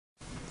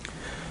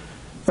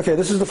Okay,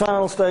 this is the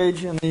final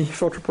stage in the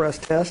filter press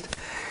test.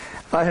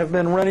 I have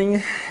been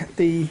running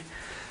the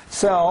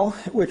cell,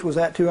 which was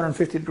at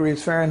 250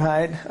 degrees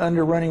Fahrenheit,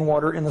 under running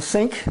water in the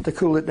sink to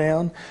cool it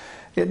down.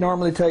 It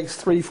normally takes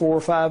 3,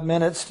 4, 5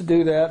 minutes to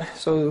do that,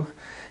 so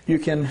you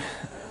can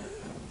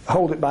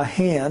hold it by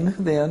hand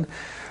then,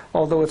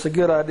 although it's a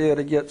good idea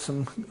to get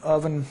some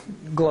oven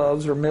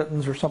gloves or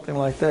mittens or something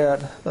like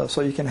that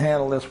so you can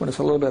handle this when it's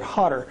a little bit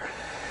hotter.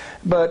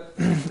 But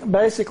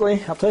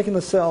basically, I've taken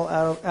the cell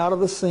out of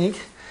the sink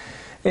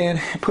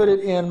and put it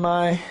in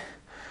my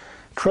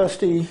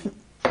trusty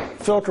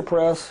filter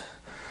press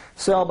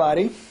cell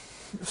body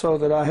so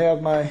that I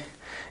have my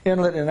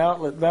inlet and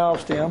outlet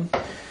valve stem.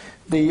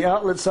 The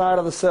outlet side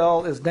of the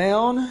cell is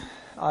down.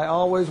 I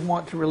always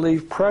want to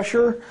relieve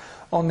pressure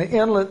on the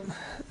inlet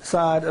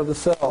side of the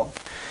cell.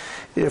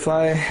 If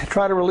I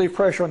try to relieve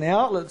pressure on the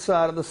outlet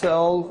side of the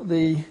cell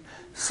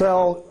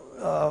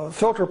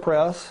filter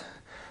press,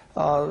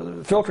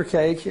 filter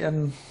cake,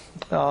 and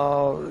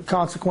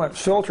consequent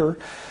filter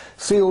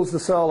seals the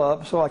cell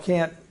up, so I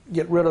can't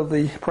get rid of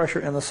the pressure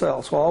in the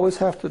cell. So I always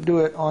have to do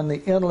it on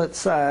the inlet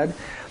side,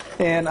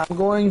 and I'm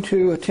going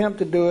to attempt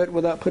to do it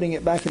without putting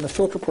it back in the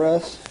filter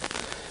press.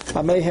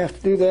 I may have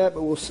to do that,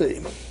 but we'll see.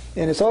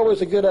 And it's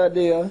always a good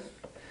idea,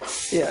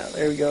 yeah,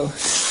 there we go.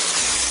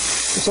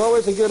 It's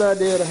always a good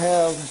idea to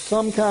have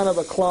some kind of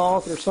a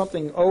cloth or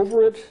something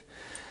over it,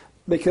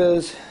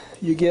 because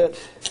you get,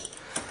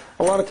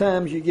 a lot of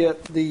times you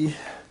get the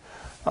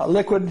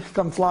liquid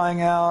come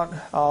flying out,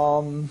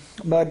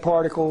 mud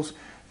particles,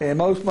 and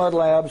most mud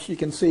labs you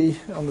can see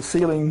on the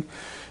ceiling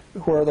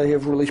where they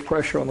have released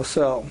pressure on the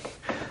cell.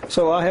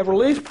 So I have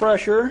released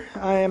pressure.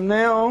 I am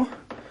now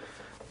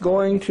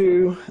going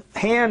to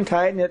hand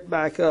tighten it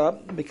back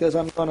up because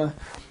I'm going to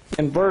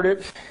invert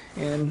it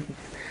and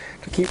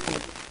to keep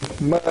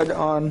mud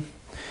on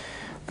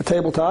the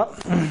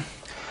tabletop.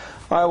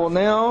 I will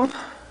now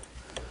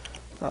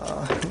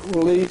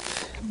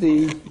release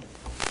the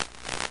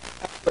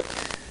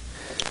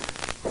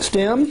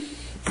stem.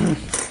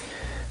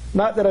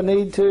 Not that I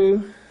need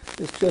to,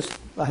 it's just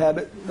a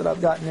habit that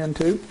I've gotten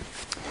into.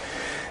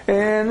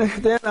 And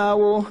then I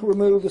will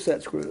remove the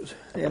set screws,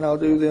 and I'll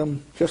do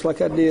them just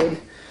like I did.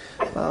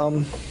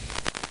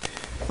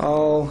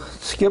 I'll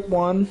skip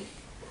one,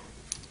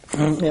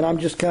 and I'm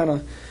just kind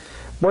of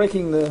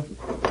breaking the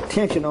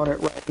tension on it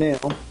right now.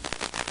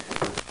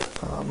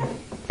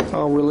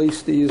 I'll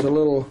release these with a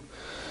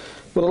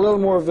little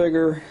more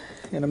vigor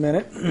in a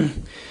minute.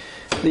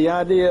 The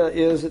idea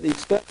is that these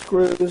set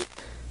screws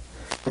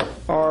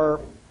are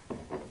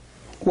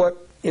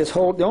what is the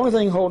only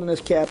thing holding this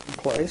cap in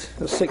place.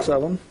 There's 6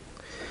 of them,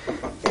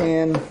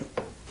 and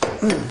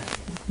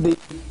the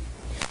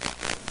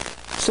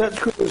set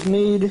screws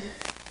need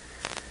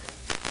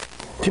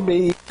to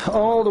be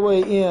all the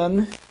way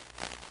in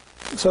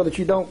so that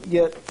you don't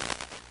get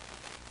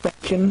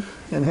friction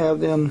and have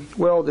them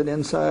welded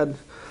inside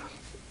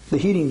the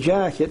heating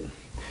jacket.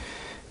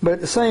 But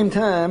at the same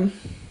time,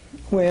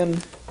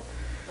 when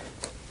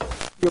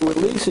you're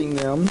releasing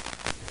them,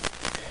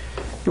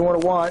 you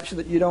want to watch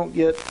that you don't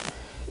get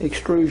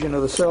extrusion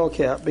of the cell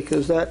cap,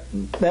 because that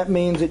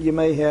means that you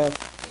may have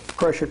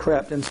pressure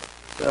trapped inside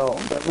the cell.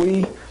 But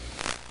we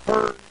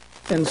heard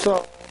and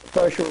saw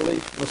pressure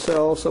release from the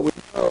cell, so we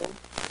know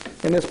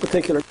in this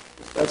particular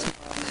case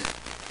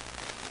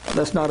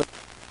that's not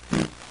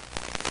a,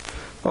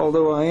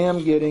 although I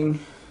am getting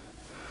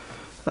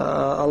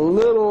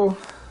another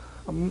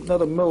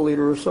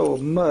milliliter or so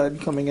of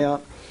mud coming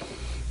out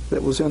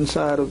that was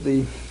inside of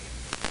the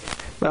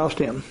valve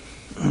stem.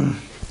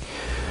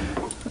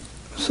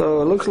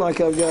 So it looks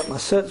like I've got my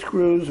set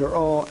screws are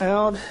all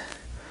out.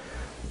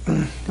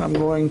 I'm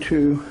going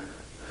to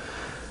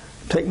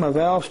take my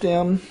valve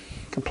stem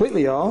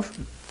completely off.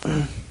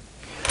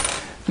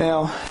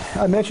 Now,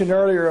 I mentioned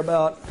earlier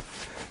about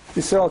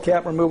the cell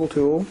cap removal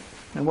tool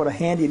and what a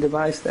handy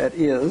device that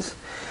is.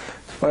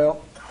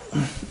 Well,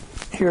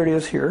 here it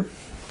is here.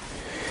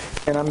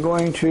 And I'm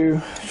going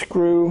to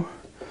screw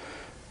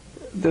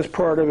this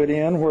part of it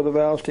in where the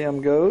valve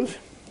stem goes.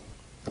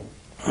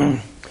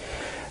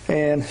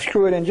 And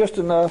screw it in just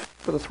enough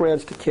for the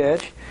threads to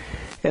catch.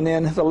 And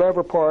then the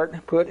lever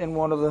part put in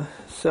one of the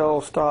cell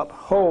stop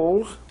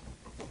holes,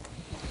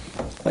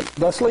 like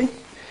thusly,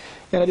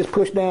 and I just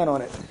push down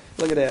on it.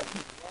 Look at that.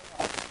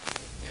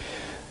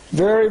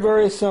 Very,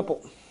 very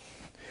simple.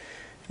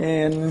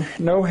 And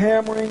no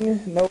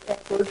hammering, no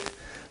effort.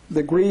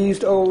 The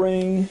greased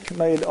O-ring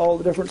made all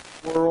the difference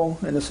in the world,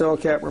 and the cell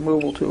cap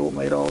removal tool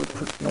made all the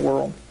difference in the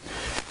world.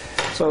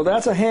 So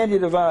that's a handy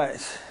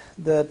device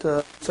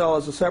that sell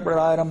as a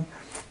separate item.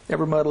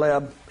 Every mud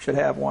lab should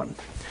have one.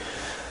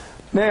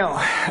 Now,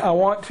 I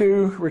want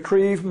to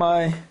retrieve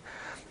my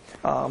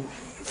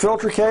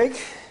filter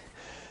cake,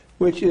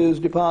 which is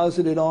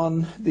deposited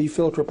on the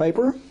filter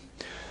paper,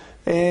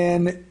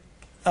 and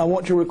I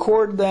want to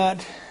record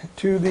that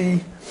to the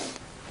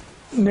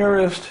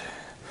nearest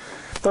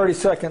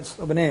 30/2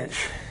 of an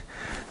inch.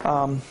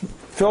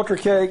 Filter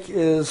cake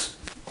is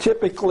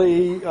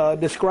typically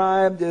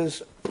described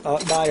as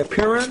by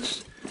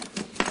appearance,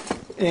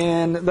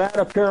 and that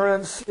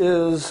appearance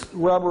is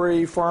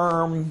rubbery,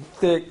 firm,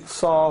 thick,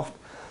 soft,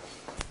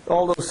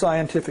 all those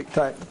scientific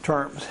type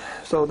terms.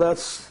 So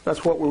that's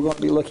what we're going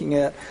to be looking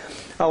at.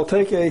 I'll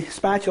take a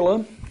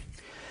spatula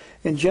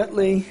and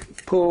gently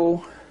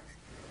pull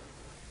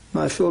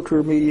my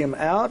filter medium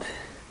out.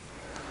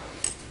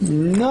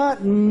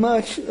 Not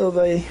much of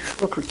a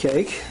filter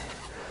cake,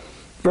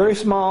 very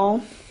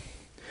small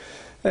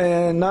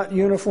and not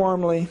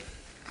uniformly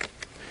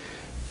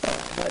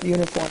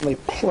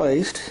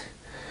placed.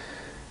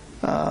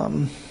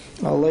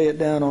 I'll lay it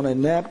down on a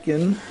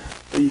napkin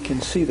so you can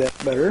see that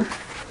better.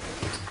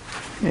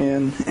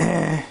 And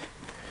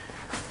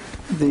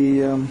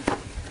the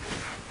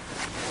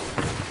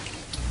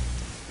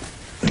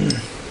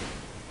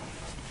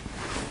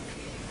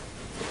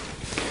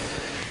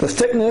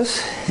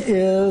thickness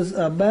is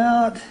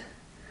about,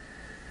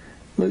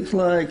 looks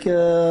like 3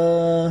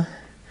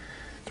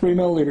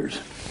 milliliters.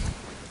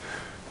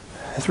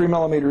 3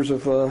 millimeters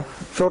of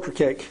filter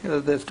cake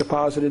that's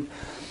deposited.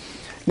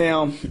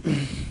 Now,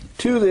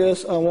 to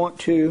this, I want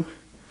to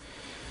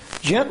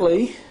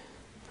gently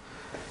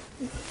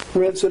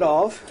rinse it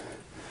off.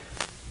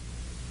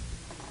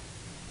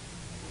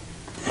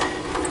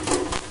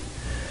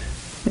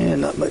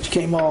 And not much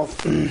came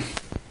off. And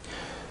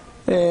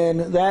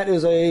that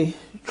is a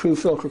true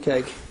filter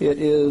cake. It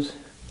is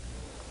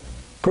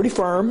pretty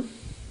firm,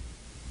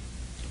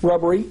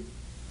 rubbery,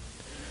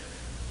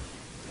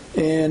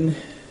 and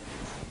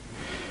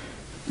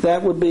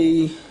that would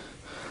be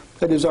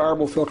a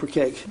desirable filter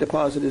cake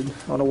deposited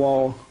on a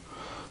wall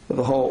with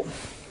a hole,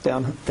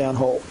 down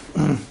hole.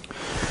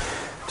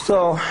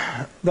 So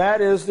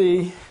that is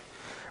the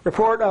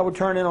report I would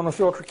turn in on a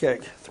filter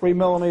cake. 3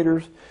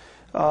 millimeters,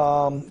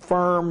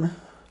 firm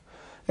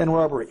and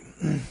rubbery.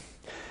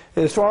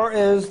 As far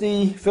as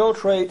the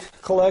filtrate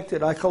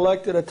collected, I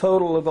collected a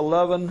total of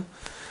 11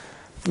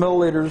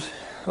 milliliters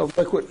of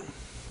liquid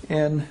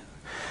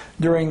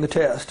during the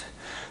test.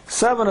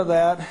 7 of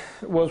that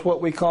was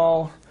what we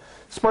call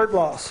spurt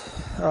loss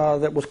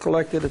that was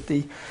collected at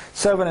the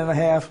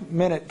 7.5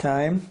 minute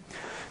time.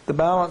 The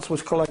balance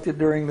was collected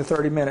during the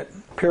 30-minute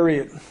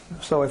period.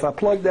 So if I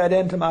plug that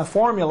into my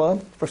formula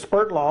for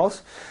spurt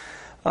loss,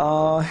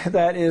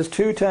 that is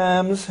 2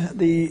 times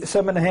the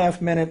 7.5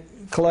 minute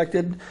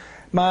collected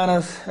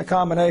minus a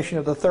combination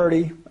of the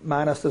 30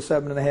 minus the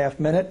 7.5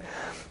 minute.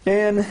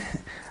 And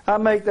I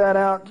make that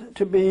out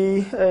to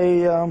be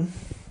a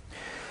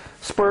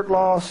spurt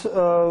loss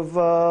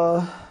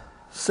of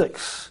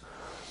 6.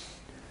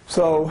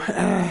 So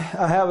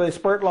I have a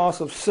spurt loss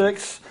of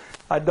 6.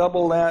 I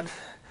double that.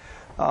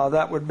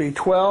 That would be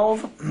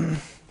 12.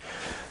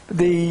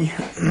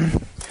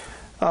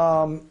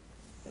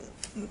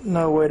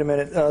 No, wait a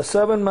minute.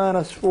 7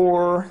 minus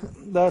 4,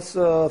 that's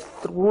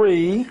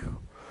 3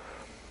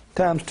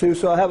 times 2.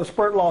 So I have a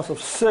spurt loss of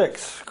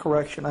 6.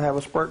 Correction, I have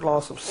a spurt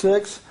loss of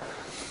 6.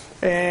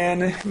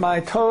 And my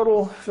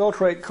total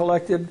filtrate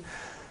collected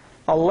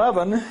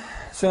 11,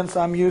 since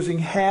I'm using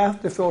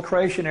half the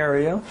filtration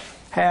area,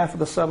 half of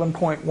the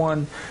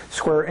 7.1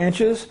 square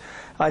inches.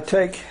 I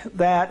take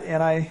that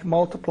and I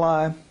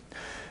multiply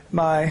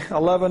my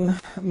 11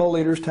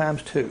 milliliters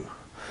times 2.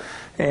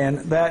 And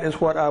that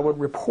is what I would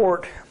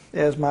report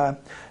as my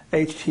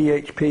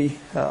hthp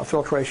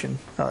filtration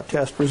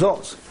test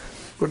results.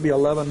 Would be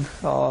 11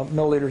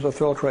 milliliters of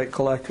filtrate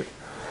collected.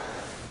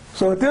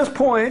 So at this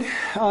point,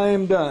 I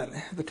am done.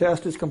 The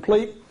test is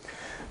complete.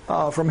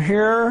 From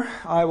here,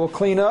 I will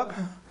clean up.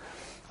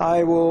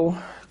 I will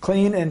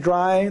clean and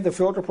dry the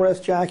filter press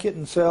jacket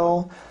and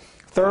cell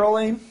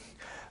thoroughly.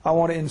 I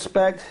want to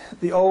inspect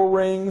the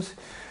O-rings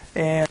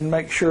and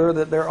make sure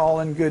that they're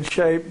all in good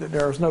shape, that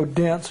there's no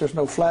dents, there's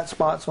no flat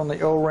spots on the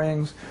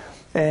O-rings.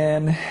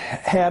 And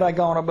had I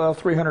gone above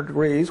 300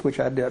 degrees, which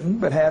I didn't,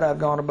 but had I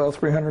gone above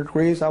 300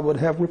 degrees, I would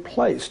have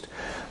replaced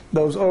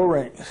those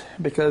O-rings,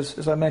 because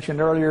as I mentioned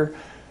earlier,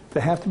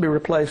 they have to be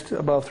replaced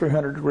above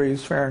 300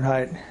 degrees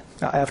Fahrenheit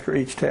after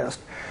each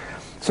test.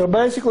 So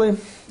basically,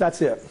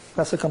 that's it.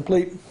 That's a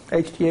complete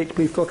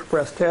hthp filter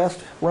press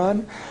test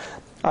run.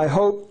 I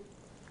hope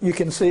you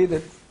can see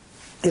that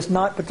it's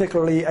not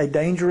particularly a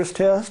dangerous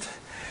test.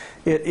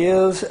 It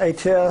is a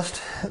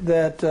test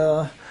that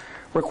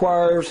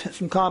requires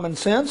some common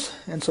sense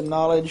and some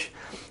knowledge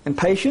and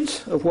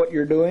patience of what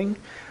you're doing.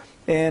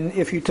 And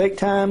if you take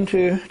time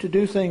to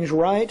do things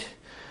right,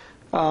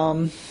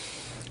 you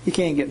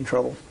can't get in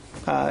trouble.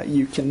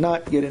 You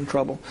cannot get in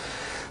trouble.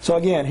 So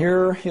again,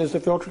 here is the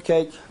filter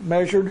cake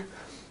measured,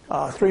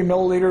 3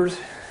 milliliters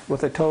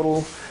with a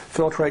total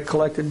filtrate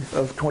collected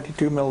of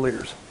 22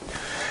 milliliters.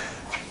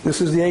 This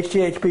is the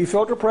hthp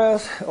filter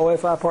press,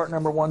 OFI part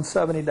number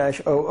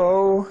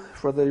 170-00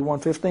 for the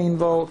 115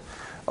 volt,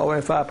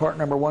 OFI part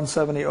number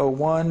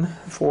 170-01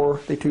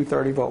 for the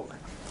 230 volt.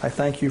 I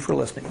thank you for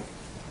listening.